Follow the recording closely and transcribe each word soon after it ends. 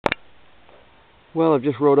Well, I've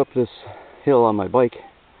just rode up this hill on my bike,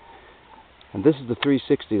 and this is the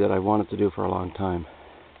 360 that I wanted to do for a long time.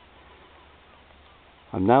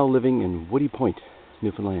 I'm now living in Woody Point,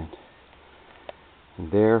 Newfoundland,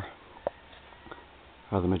 and there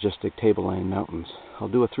are the majestic Tableland Mountains. I'll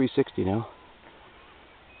do a 360 now.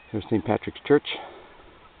 There's St. Patrick's Church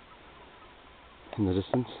in the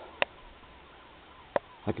distance.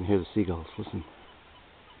 I can hear the seagulls. Listen.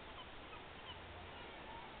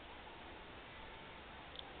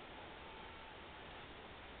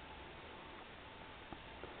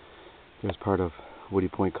 There's part of Woody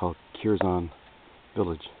Point called Curzon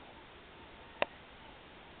Village.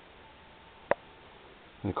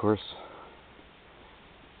 And of course,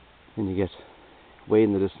 then you get way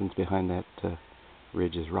in the distance behind that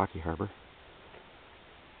ridge is Rocky Harbor.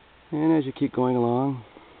 And as you keep going along,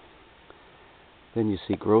 then you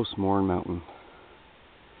see Gross Mourne Mountain.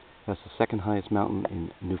 That's the second highest mountain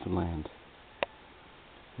in Newfoundland.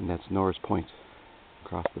 And that's Norris Point,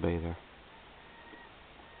 across the bay there.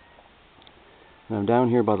 And I'm down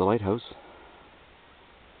here by the lighthouse.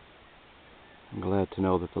 I'm glad to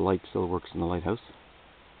know that the light still works in the lighthouse.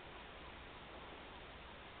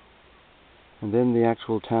 And then the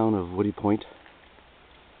actual town of Woody Point.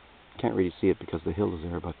 Can't really see it because the hill is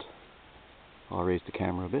there, but I'll raise the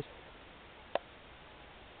camera a bit.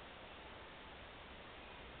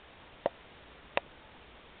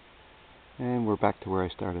 And we're back to where I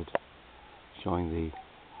started, showing the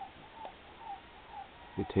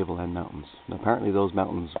Tableland Mountains. And apparently those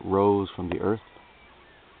mountains rose from the earth.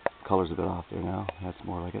 The color's a bit off there now. That's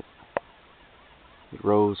more like it. It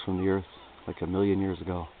rose from the earth like 1,000,000 years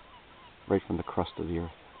ago, right from the crust of the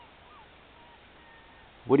earth.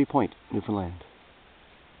 Woody Point, Newfoundland.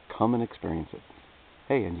 Come and experience it.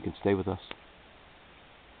 Hey, and you can stay with us.